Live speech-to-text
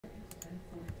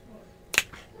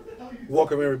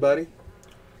Welcome everybody.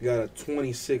 We got a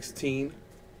 2016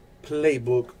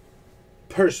 Playbook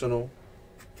Personal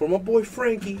from my boy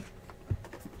Frankie.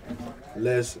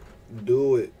 Let's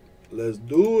do it. Let's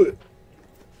do it.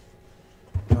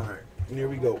 Alright, here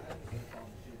we go.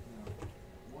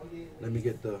 Let me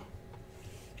get the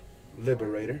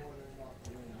Liberator.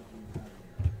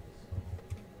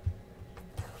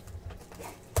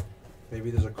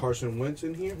 Maybe there's a Carson Wentz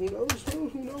in here. Who knows? Who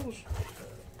knows?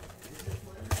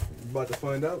 About to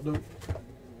find out, dude.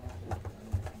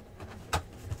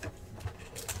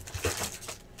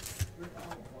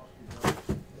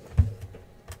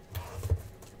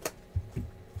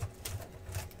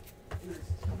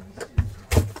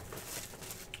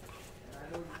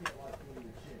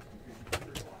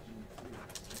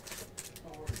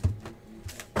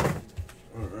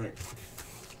 All right.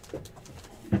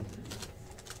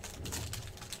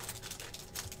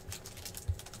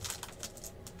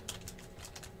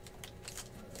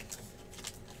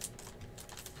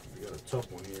 We got a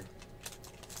tough one here.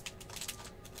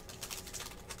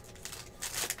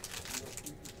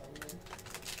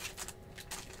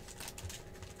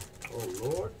 Oh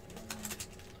Lord.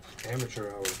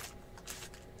 Amateur hour.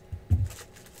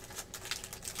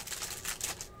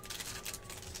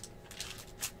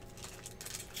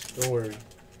 Don't worry.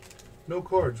 No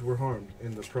cards were harmed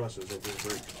in the process of this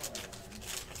break.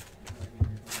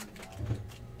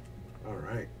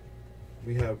 Alright.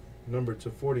 We have number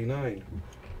 249,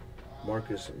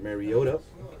 Marcus Mariota.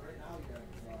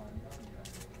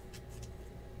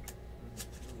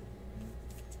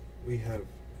 We have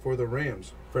for the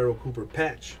Rams, Farrell Cooper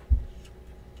patch,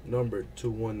 number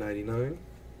 199.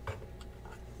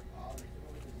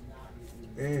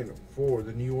 And for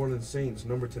the New Orleans Saints,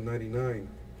 number 299,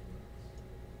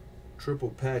 triple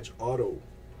patch auto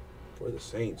for the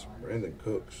Saints, Brandon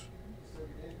Cooks.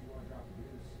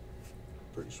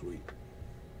 Pretty sweet.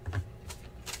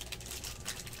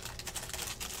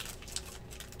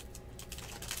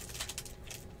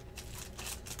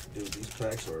 Dude, these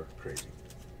packs are crazy.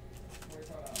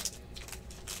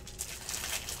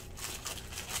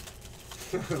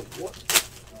 What?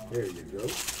 There you go.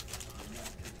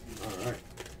 Alright.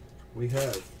 We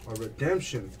have a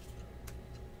redemption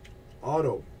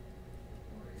auto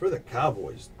for the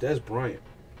Cowboys, Des Bryant.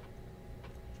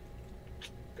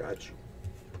 Got you.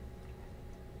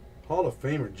 Hall of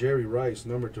Famer Jerry Rice,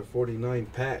 number 249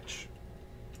 patch.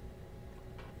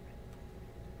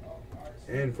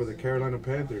 And for the Carolina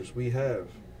Panthers, we have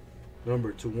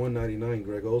number 199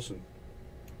 Greg Olsen.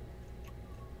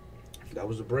 That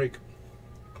was a break.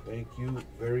 Thank you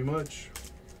very much.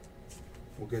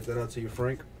 We'll get that out to you,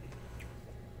 Frank.